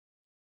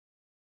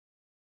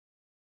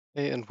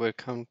Hey and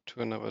welcome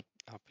to another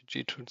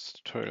RPG Tools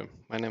tutorial.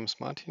 My name is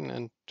Martin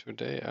and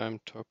today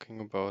I'm talking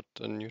about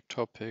a new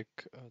topic.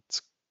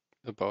 It's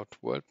about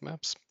world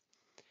maps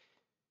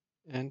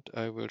and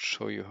I will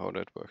show you how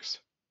that works.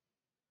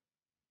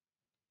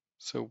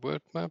 So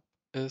world map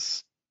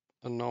is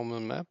a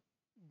normal map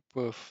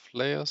with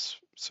layers,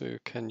 so you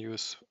can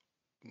use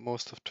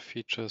most of the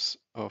features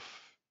of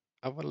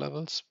other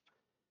levels,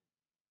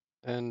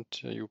 and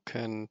you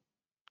can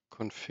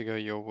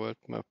configure your world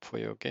map for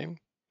your game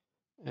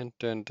and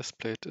then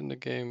display it in the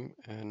game,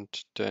 and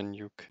then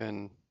you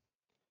can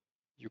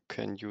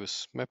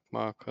use map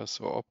markers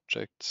or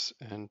objects,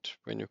 and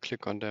when you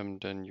click on them,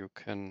 then you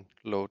can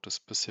load a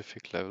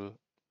specific level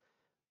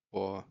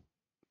or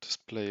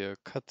display a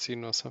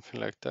cutscene or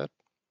something like that.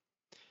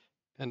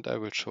 And I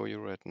will show you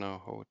right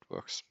now how it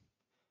works.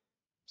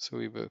 So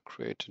we will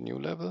create a new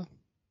level.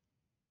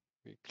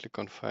 We click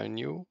on File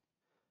New,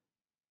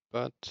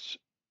 but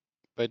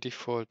by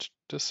default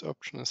this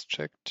option is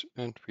checked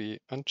and we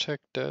uncheck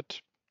that.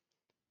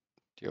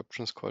 The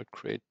option is called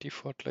Create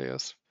Default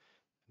Layers.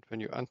 And when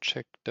you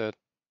uncheck that,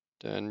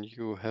 then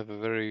you have a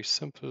very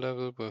simple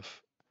level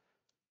with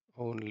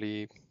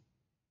only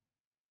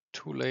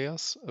two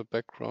layers, a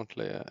background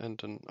layer and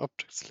an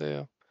objects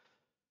layer.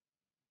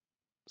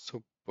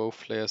 So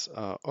both layers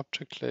are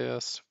object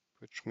layers,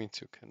 which means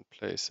you can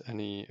place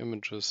any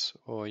images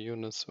or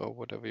units or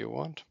whatever you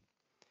want.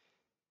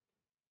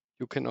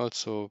 You can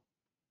also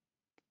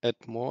add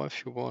more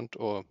if you want,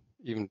 or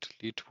even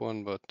delete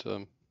one, but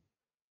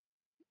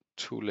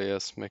two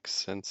layers makes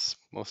sense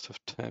most of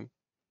the time.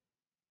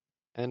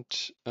 And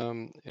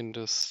in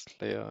this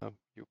layer,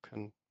 you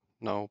can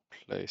now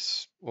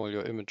place all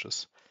your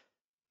images.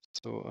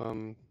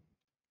 So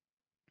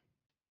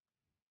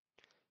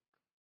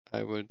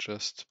I will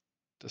just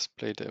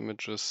display the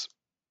images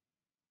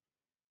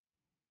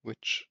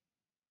which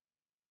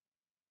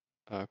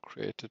are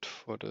created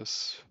for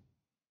this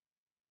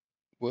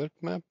world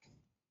map.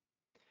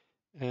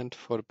 And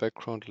for the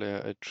background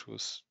layer, I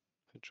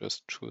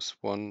just choose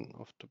one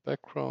of the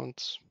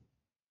backgrounds.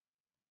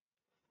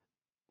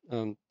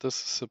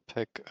 This is a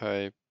pack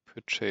I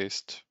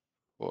purchased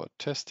for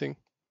testing,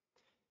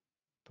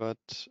 but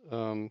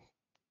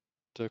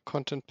the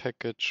content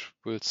package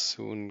will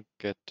soon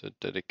get a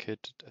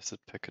dedicated asset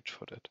package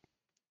for that.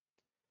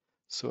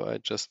 So I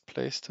just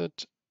placed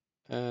it,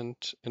 and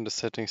in the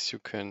settings you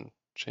can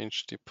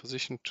change the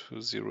position to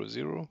 0,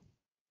 0.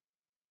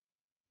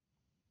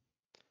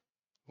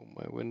 Oh,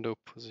 my window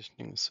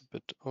positioning is a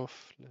bit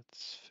off.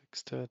 Let's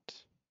fix that.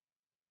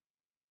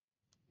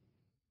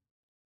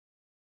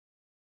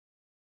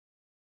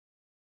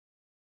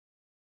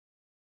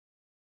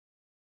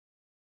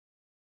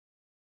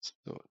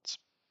 So it's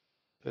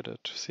better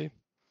to see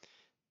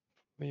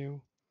for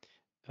you.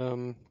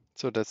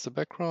 So that's the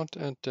background,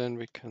 and then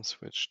we can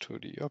switch to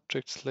the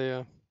objects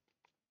layer.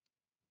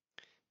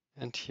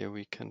 And here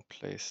we can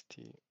place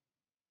the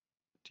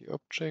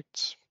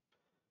objects.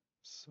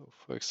 So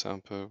for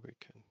example, we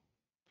can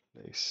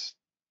place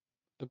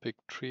a big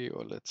tree,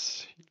 or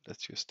let's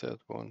use that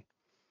one.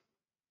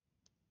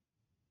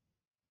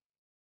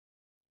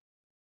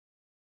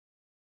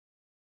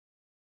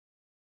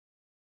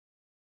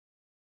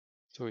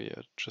 So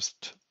yeah,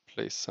 just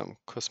place some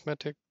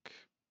cosmetic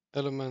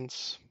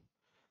elements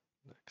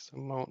like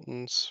some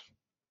mountains.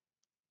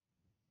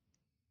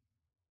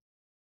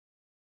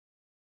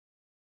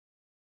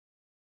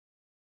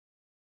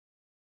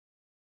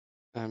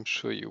 I'm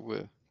sure you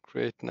will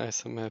create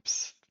nicer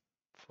maps.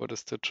 For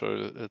this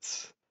tutorial,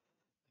 it's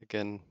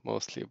again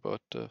mostly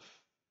about the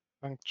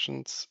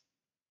functions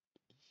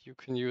you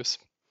can use.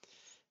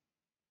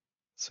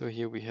 So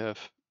here we have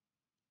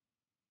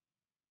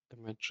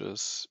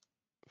images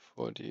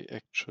for the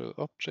actual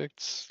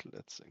objects.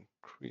 Let's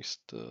increase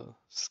the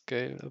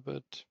scale a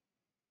bit.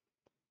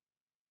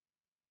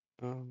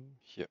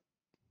 Here.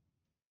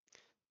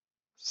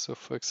 So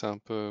for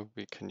example,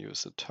 we can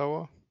use a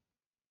tower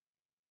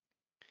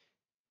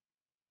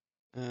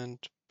and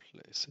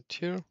place it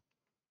here.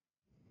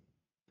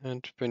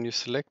 And when you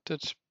select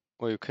it,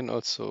 or you can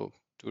also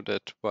do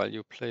that while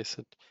you place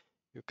it,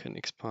 you can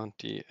expand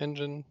the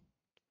engine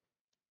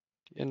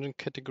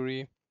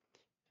category.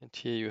 And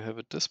here you have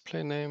a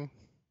display name.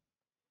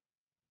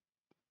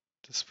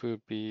 This will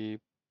be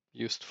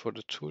used for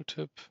the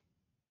tooltip.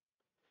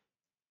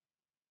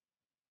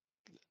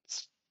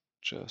 Let's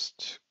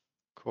just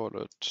call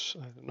it,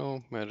 I don't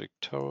know, Magic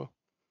Tower.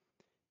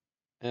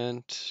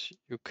 And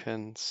you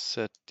can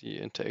set the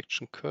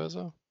interaction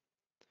cursor,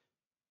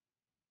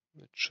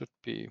 which should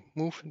be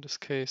move in this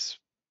case.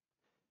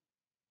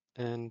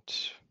 And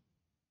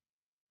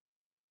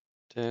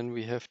then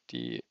we have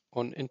the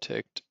on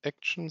interact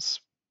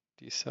actions.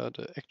 These are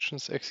the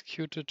actions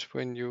executed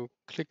when you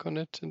click on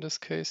it in this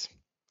case.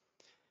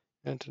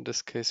 And in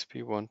this case,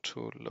 we want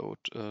to load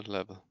a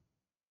level.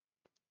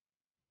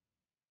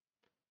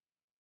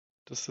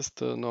 This is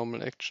the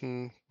normal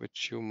action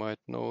which you might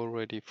know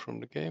already from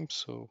the game.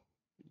 So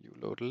you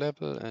load a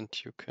level and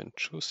you can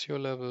choose your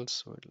level.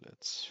 So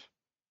let's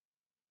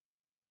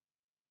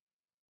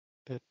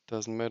It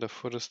doesn't matter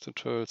for this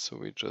tutorial, so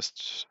we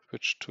just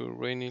switch to a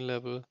rainy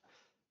level,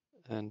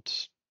 and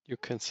you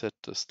can set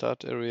the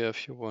start area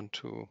if you want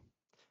to.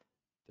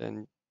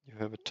 Then you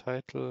have a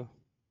title.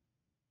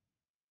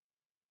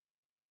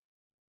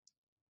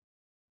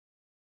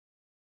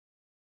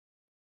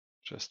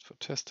 Just for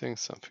testing,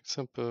 something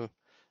simple.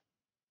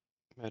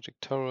 Magic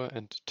Tower,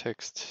 and the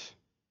text.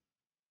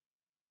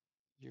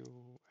 You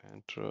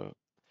enter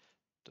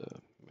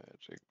the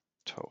Magic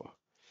Tower.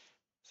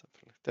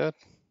 Something like that.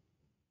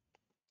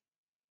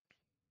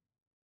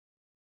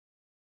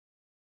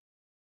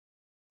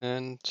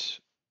 And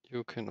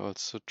you can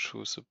also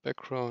choose a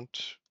background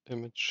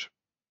image.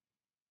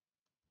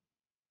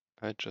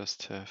 I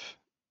just have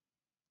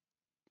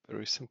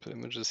very simple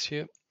images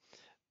here,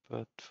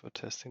 but for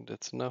testing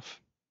that's enough.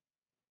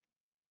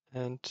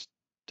 And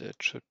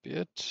that should be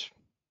it.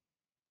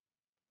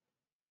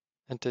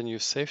 And then you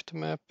save the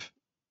map.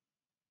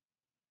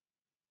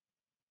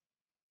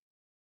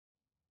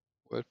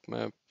 World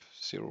map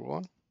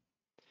 01.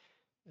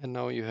 And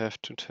now you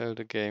have to tell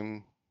the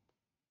game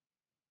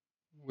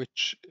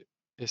which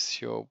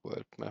is your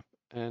world map.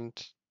 And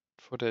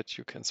for that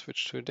you can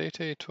switch to a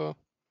data editor.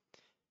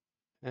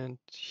 And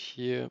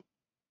here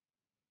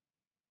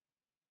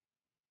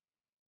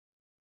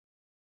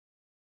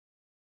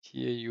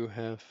you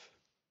have,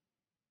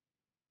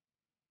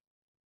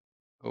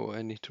 oh,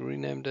 I need to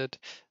rename that,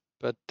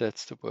 but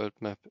that's the world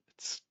map.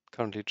 It's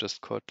currently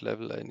just called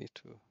level. I need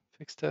to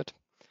fix that.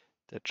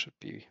 That should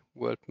be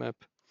world map.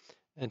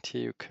 And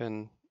here you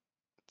can,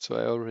 so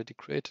I already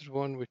created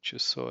one, which you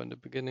saw in the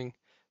beginning,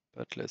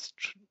 but let's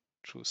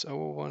choose our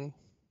one,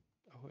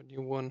 our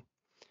new one.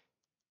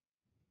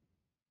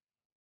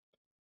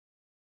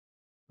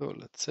 So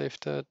let's save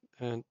that,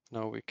 and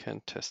now we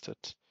can test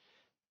it.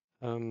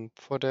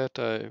 For that,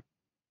 I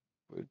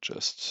will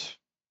just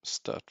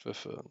start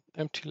with an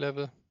empty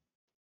level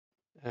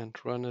and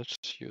run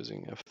it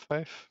using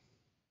F5.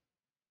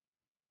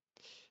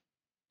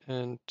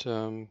 And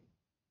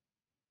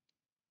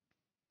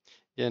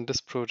yeah, in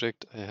this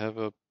project, I have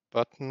a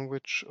button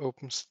which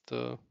opens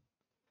the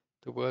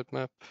world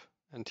map,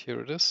 and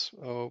here it is,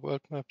 our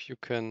world map. You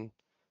can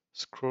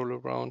scroll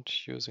around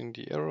using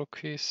the arrow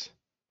keys.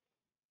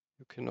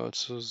 You can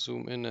also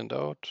zoom in and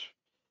out,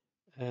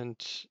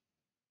 and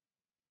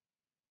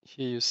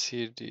here you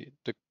see the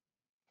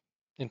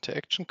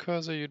interaction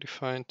cursor you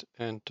defined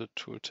and the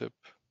tooltip.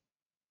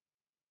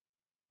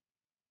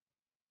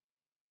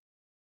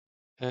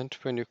 And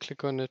when you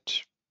click on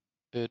it,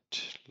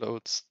 it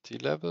loads the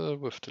level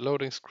with the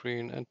loading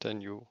screen, and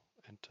then you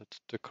entered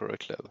the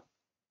correct level.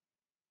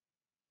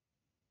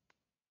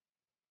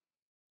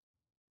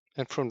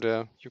 And from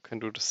there, you can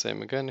do the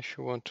same again if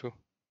you want to.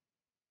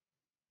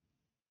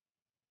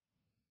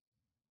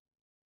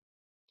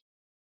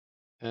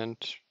 And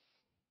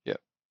yeah,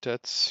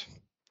 that's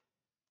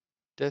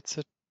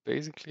it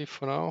basically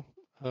for now.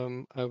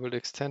 I will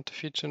extend the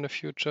feature in the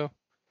future,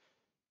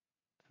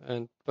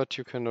 but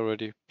you can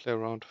already play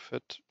around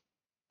with it.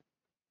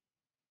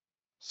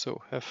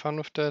 So have fun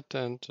with that,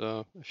 and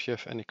if you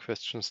have any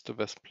questions, the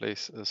best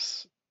place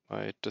is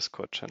my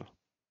Discord channel.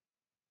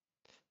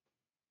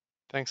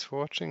 Thanks for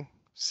watching.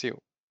 See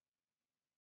you.